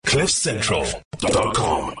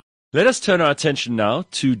CliffCentral.com. Let us turn our attention now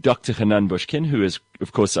to Dr. Hanan Bushkin, who is,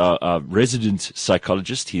 of course, our resident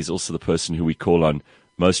psychologist. He's also the person who we call on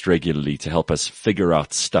most regularly to help us figure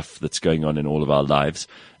out stuff that's going on in all of our lives.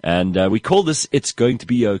 And we call this It's Going to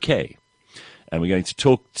Be Okay. And we're going to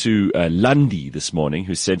talk to Landi this morning,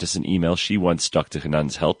 who sent us an email. She wants Dr.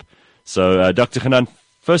 Hanan's help. So, Dr. Hanan,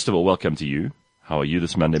 first of all, welcome to you. How are you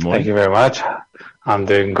this Monday morning? Thank you very much. I'm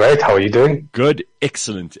doing great. How are you doing? Good.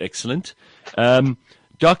 Excellent. Excellent. Doc,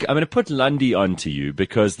 I'm going to put Landi on to you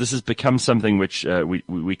because this has become something which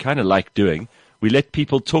we kind of like doing. We let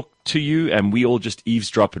people talk to you and we all just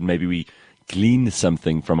eavesdrop and maybe we glean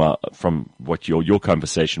something from what your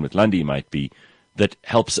conversation with Landi might be that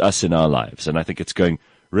helps us in our lives. And I think it's going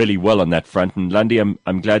really well on that front. And Landi,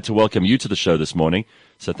 I'm glad to welcome you to the show this morning.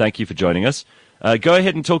 So thank you for joining us. Go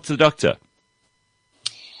ahead and talk to the doctor.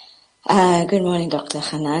 Good morning, Dr.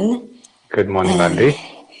 Hanan. Good morning, Landi.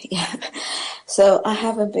 Yeah. So I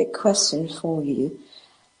have a big question for you.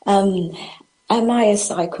 Am I a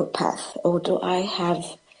psychopath or do I have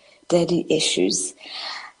daddy issues?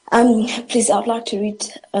 Please, I'd like to read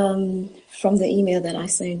from the email that I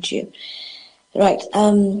sent you. Right.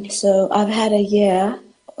 So I've had a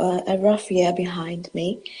rough year behind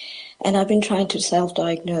me, and I've been trying to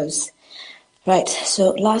self-diagnose. Right.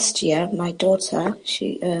 So last year, my daughter,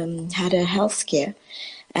 she had a health scare.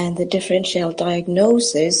 And the differential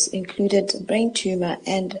diagnosis included a brain tumor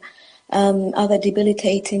and other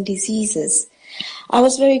debilitating diseases. I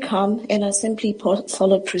was very calm and I simply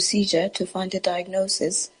followed procedure to find a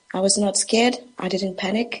diagnosis. I was not scared. I didn't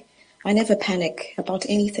panic. I never panic about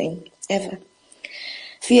anything, ever.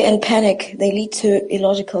 Fear and panic, they lead to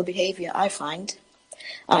illogical behavior, I find.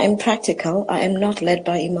 I am practical. I am not led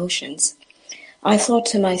by emotions. I thought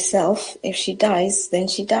to myself, if she dies, then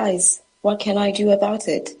she dies. What can I do about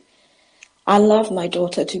it? I love my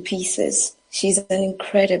daughter to pieces. She's an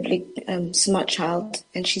incredibly smart child,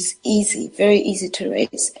 and she's easy, very easy to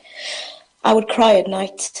raise. I would cry at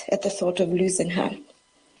night at the thought of losing her,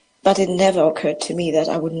 but it never occurred to me that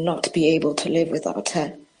I would not be able to live without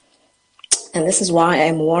her. And this is why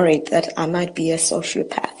I'm worried that I might be a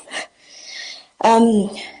sociopath.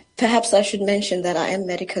 Perhaps I should mention that I am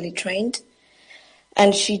medically trained,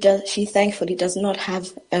 and she thankfully does not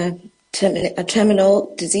have a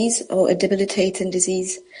terminal disease or a debilitating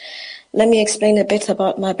disease. Let me explain a bit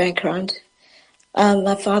about my background.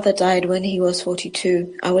 My father died when he was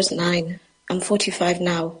 42. I was 9. I'm 45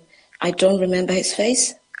 now. I don't remember his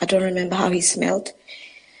face. I don't remember how he smelled.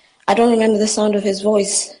 I don't remember the sound of his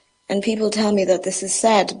voice. And people tell me that this is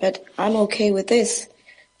sad, but I'm okay with this.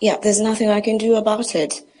 Yeah, there's nothing I can do about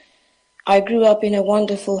it. I grew up in a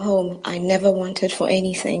wonderful home. I never wanted for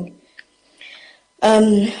anything.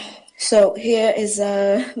 So here is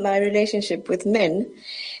my relationship with men.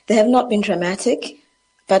 They have not been dramatic,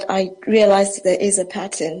 but I realized there is a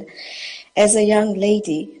pattern. As a young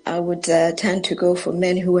lady, I would tend to go for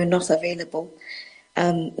men who were not available,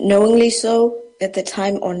 knowingly so at the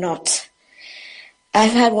time or not.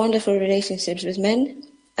 I've had wonderful relationships with men,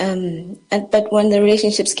 but when the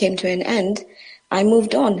relationships came to an end, I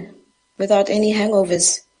moved on without any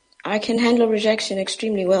hangovers. I can handle rejection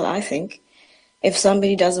extremely well, I think. If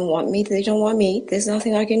somebody doesn't want me, they don't want me. There's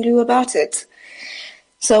nothing I can do about it.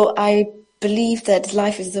 So I believe that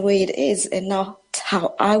life is the way it is and not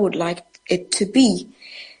how I would like it to be.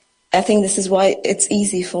 I think this is why it's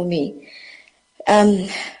easy for me.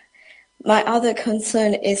 My other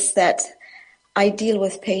concern is that I deal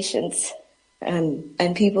with patients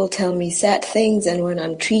and people tell me sad things, and when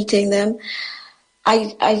I'm treating them,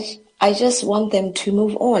 I just want them to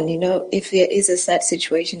move on, if there is a sad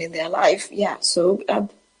situation in their life. Yeah, so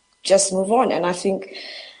just move on. And I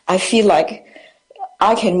feel like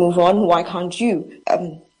I can move on. Why can't you?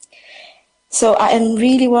 So I am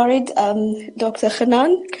really worried, Dr.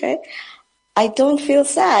 Hanan. Okay, I don't feel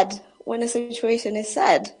sad when a situation is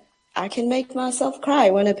sad. I can make myself cry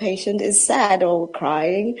when a patient is sad or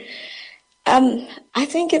crying. I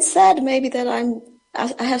think it's sad maybe that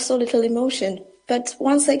I have so little emotion. But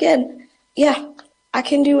once again, yeah, I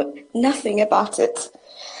can do nothing about it.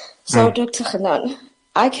 So, Dr. Hanan,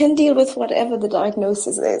 I can deal with whatever the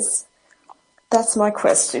diagnosis is. That's my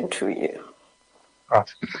question to you. Right.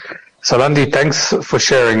 So, Landi, thanks for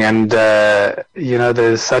sharing. And,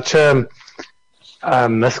 there's such a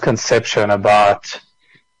misconception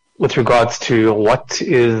with regards to what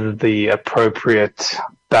is the appropriate,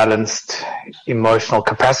 balanced emotional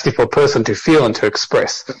capacity for a person to feel and to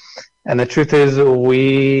express. And the truth is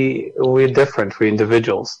we're different. We're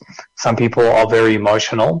individuals. Some people are very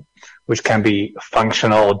emotional, which can be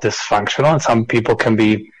functional or dysfunctional. And some people can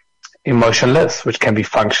be emotionless, which can be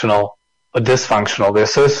functional or dysfunctional. There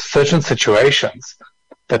are certain situations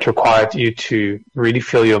that require you to really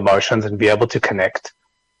feel your emotions and be able to connect.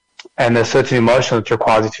 And there's certain emotions that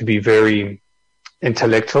require you to be very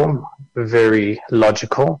intellectual, very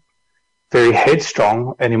logical, very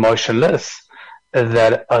headstrong and emotionless.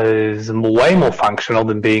 That is way more functional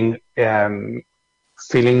than being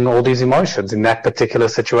feeling all these emotions in that particular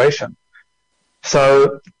situation.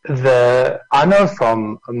 So I know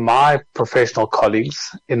from my professional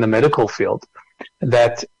colleagues in the medical field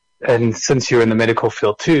that, and since you're in the medical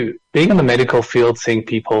field too, being in the medical field, seeing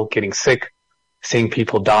people getting sick, seeing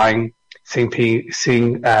people dying, seeing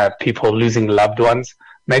people losing loved ones,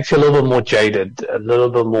 makes you a little bit more jaded, a little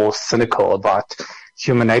bit more cynical about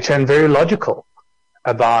human nature, and very logical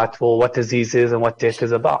about, well, what disease is and what death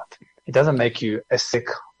is about. It doesn't make you a sick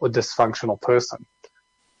or dysfunctional person.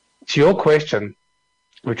 To your question,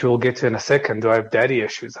 which we'll get to in a second, do I have daddy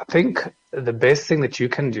issues? I think the best thing that you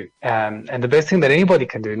can do, and the best thing that anybody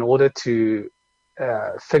can do in order to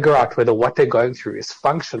figure out whether what they're going through is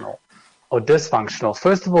functional or dysfunctional,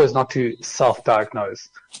 first of all, is not to self-diagnose.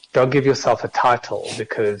 Don't give yourself a title,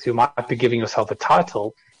 because you might be giving yourself a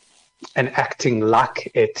title and acting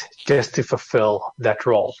like it just to fulfill that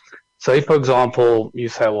role. So if, for example, you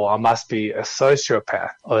say, well, I must be a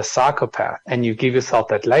sociopath or a psychopath, and you give yourself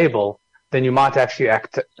that label, then you might actually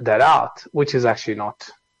act that out, which is actually not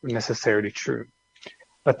necessarily true.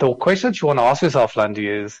 But the question that you want to ask yourself, Lundy,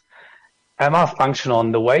 is, am I functional?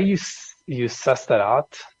 And the way you suss that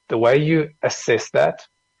out, the way you assess that,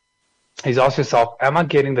 is ask yourself, am I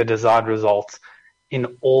getting the desired results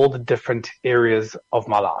in all the different areas of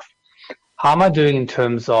my life? How am I doing in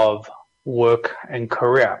terms of work and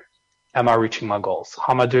career? Am I reaching my goals?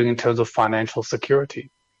 How am I doing in terms of financial security?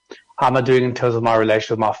 How am I doing in terms of my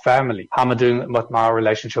relationship with my family? How am I doing with my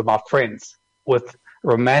relationship with my friends, with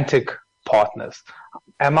romantic partners?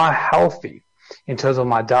 Am I healthy in terms of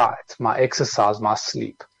my diet, my exercise, my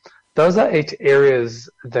sleep? Those are 8 areas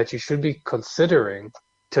that you should be considering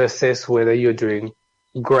to assess whether you're doing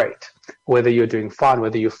great, whether you're doing fine,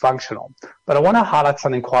 whether you're functional. But I want to highlight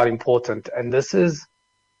something quite important, and this is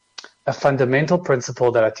a fundamental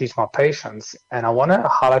principle that I teach my patients, and I want to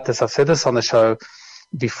highlight this. I've said this on the show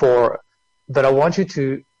before, but I want you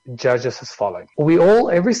to judge this as following.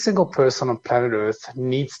 Every single person on planet Earth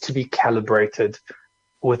needs to be calibrated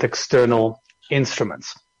with external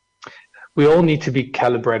instruments. We all need to be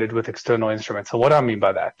calibrated with external instruments. And what do I mean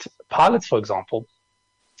by that? Pilots, for example,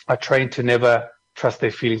 are trained to never trust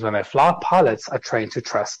their feelings when they fly. Pilots are trained to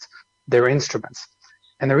trust their instruments.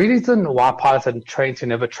 And the reason why pilots are trained to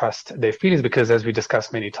never trust their feelings, because as we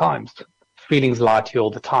discussed many times, feelings lie to you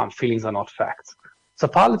all the time. Feelings are not facts. So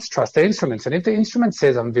pilots trust their instruments. And if the instrument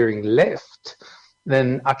says I'm veering left,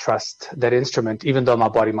 then I trust that instrument, even though my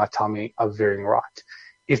body might tell me I'm veering right.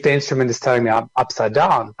 If the instrument is telling me I'm upside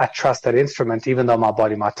down, I trust that instrument, even though my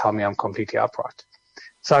body might tell me I'm completely upright.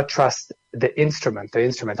 So I trust the instrument.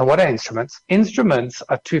 And what are instruments? Instruments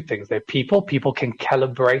are 2 things. They're people. People can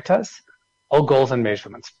calibrate us, or goals and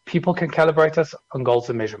measurements. People can calibrate us on goals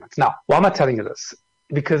and measurements. Now, why am I telling you this?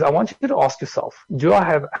 Because I want you to ask yourself, do I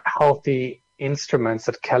have healthy instruments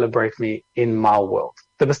that calibrate me in my world?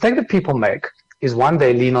 The mistake that people make is, one,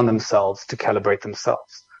 they lean on themselves to calibrate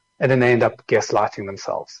themselves, and then they end up gaslighting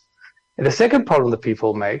themselves. And the second problem that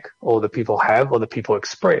people make, or the people have, or the people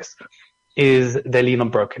express, is they lean on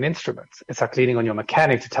broken instruments. It's like leaning on your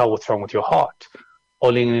mechanic to tell what's wrong with your heart,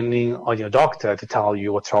 or leaning on your doctor to tell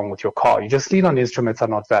you what's wrong with your car. You just lean on instruments that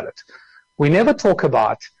are not valid. We never talk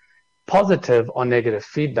about positive or negative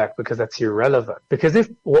feedback, because that's irrelevant. Because if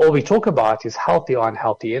all we talk about is healthy or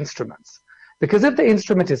unhealthy instruments, because if the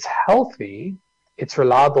instrument is healthy, it's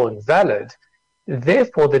reliable and valid,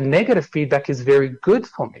 therefore the negative feedback is very good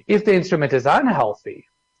for me. If the instrument is unhealthy,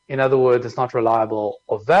 in other words, it's not reliable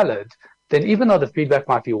or valid, then even though the feedback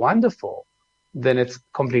might be wonderful, then it's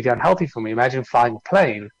completely unhealthy for me. Imagine flying a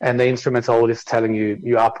plane and the instruments are always telling you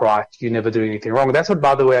you're upright, you're never doing anything wrong. That's what,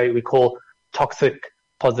 by the way, we call toxic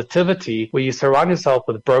positivity, where you surround yourself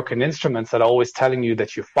with broken instruments that are always telling you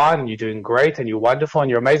that you're fine and you're doing great and you're wonderful and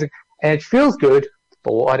you're amazing. And it feels good,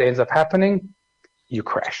 but what ends up happening? You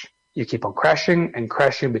crash. You keep on crashing and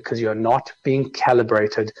crashing because you're not being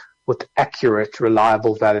calibrated with accurate,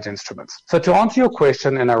 reliable, valid instruments. So to answer your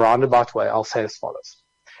question in a roundabout way, I'll say as follows.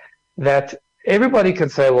 That everybody can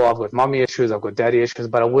say, well, I've got mommy issues, I've got daddy issues,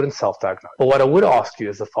 but I wouldn't self-diagnose. But what I would ask you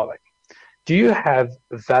is the following. Do you have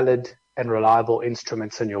valid and reliable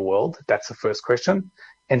instruments in your world? That's the first question.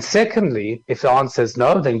 And secondly, if the answer is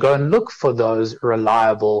no, then go and look for those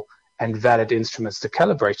reliable and valid instruments to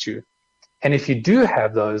calibrate you. And if you do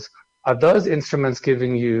have those, are those instruments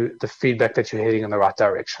giving you the feedback that you're heading in the right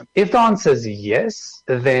direction? If the answer is yes,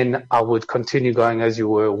 then I would continue going as you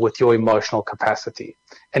were with your emotional capacity.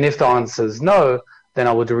 And if the answer is no, then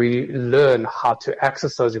I would really learn how to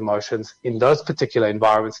access those emotions in those particular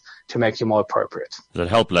environments to make you more appropriate. Does that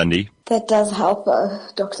help, Lundy? That does help,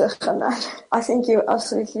 Dr. Khanaan. I think you're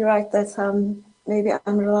absolutely right that maybe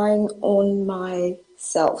I'm relying on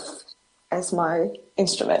myself as my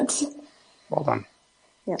instrument. Well done.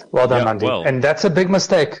 Yeah. Well done, Lundy. And that's a big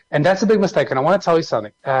mistake. And I want to tell you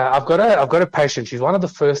something. I've got a patient. She's one of the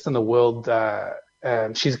first in the world.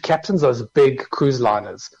 She captains those big cruise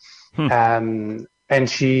liners. And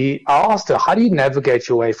I asked her, how do you navigate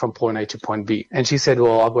your way from point A to point B? And she said,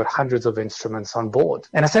 well, I've got hundreds of instruments on board.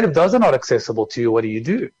 And I said, if those are not accessible to you, what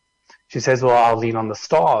do? She says, well, I'll lean on the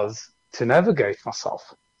stars to navigate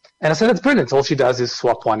myself. And I said, that's brilliant. All she does is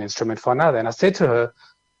swap one instrument for another. And I said to her,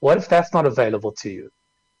 what if that's not available to you?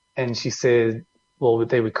 And she said, well,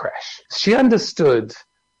 they would crash. She understood,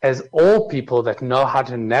 as all people that know how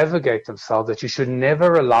to navigate themselves, that you should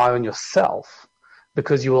never rely on yourself,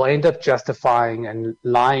 because you will end up justifying and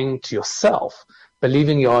lying to yourself,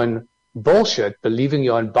 believing your own bullshit, believing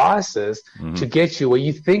your own biases to get you where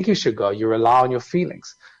you think you should go. You rely on your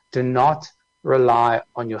feelings. Do not rely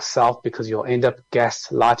on yourself, because you'll end up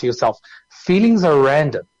gaslighting yourself. Feelings are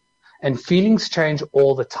random, and feelings change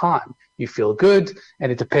all the time. You feel good,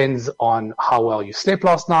 and it depends on how well you slept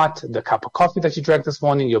last night, the cup of coffee that you drank this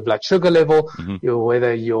morning, your blood sugar level,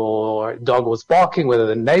 whether your dog was barking, whether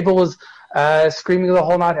the neighbor was screaming the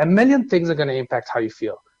whole night. A million things are going to impact how you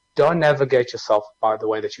feel. Don't navigate yourself by the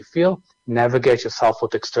way that you feel. Navigate yourself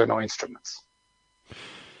with external instruments.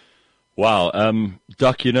 Wow.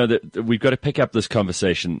 Doc, you know that we've got to pick up this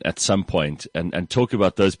conversation at some point and talk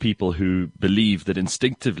about those people who believe that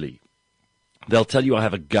instinctively they'll tell you I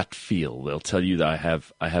have a gut feel. They'll tell you that I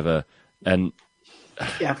have an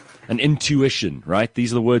intuition, right?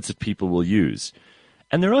 These are the words that people will use.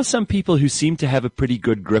 And there are some people who seem to have a pretty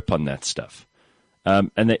good grip on that stuff.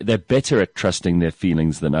 And they're better at trusting their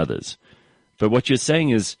feelings than others. But what you're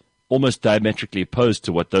saying is almost diametrically opposed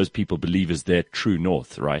to what those people believe is their true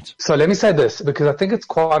north, right? So let me say this, because I think it's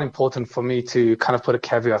quite important for me to kind of put a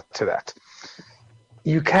caveat to that.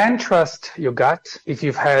 You can trust your gut if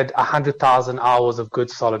you've had 100,000 hours of good,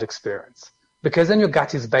 solid experience, because then your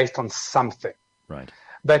gut is based on something. Right.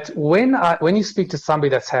 But when you speak to somebody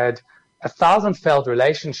that's had 1,000 failed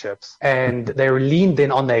relationships and they lean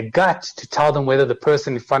then on their gut to tell them whether the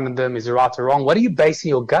person in front of them is right or wrong, what are you basing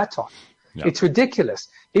your gut on? Yeah. It's ridiculous.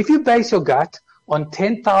 If you base your gut on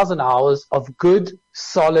 10,000 hours of good,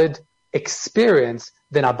 solid experience,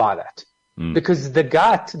 then I buy that. Because the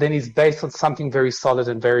gut then is based on something very solid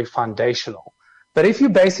and very foundational. But if you're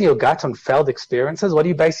basing your gut on failed experiences, what are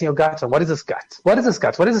you basing your gut on? What is this gut? What is this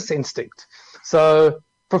gut? What is this instinct? So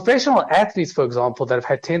professional athletes, for example, that have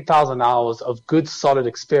had 10,000 hours of good, solid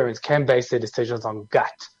experience can base their decisions on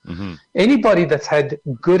gut. Anybody that's had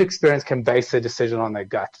good experience can base their decision on their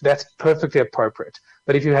gut. That's perfectly appropriate.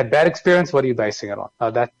 But if you had bad experience, what are you basing it on?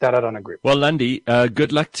 That I don't agree with. Well, Lundy,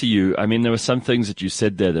 good luck to you. I mean, there were some things that you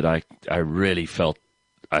said there that I really felt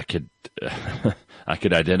I could I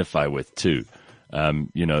could identify with too.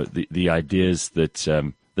 You know, the ideas that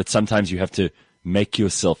that sometimes you have to make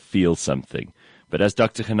yourself feel something. But as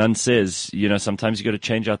Dr. Khanaan says, you know, sometimes you got to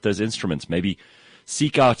change out those instruments. Maybe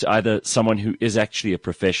seek out either someone who is actually a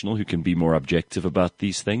professional who can be more objective about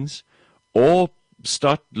these things, or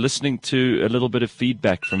start listening to a little bit of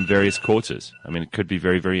feedback from various quarters. I mean, it could be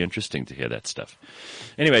very, very interesting to hear that stuff.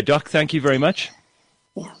 Anyway, Doc, thank you very much.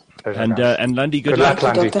 Yeah. And Lundy, good luck.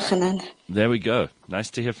 Lundy. Dr. Khanaan. There we go.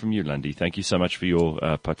 Nice to hear from you, Lundy. Thank you so much for your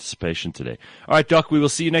participation today. All right, Doc, we will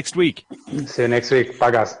see you next week. See you next week.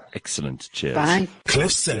 Bye, guys. Excellent. Cheers. Bye.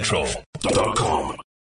 CliffCentral.com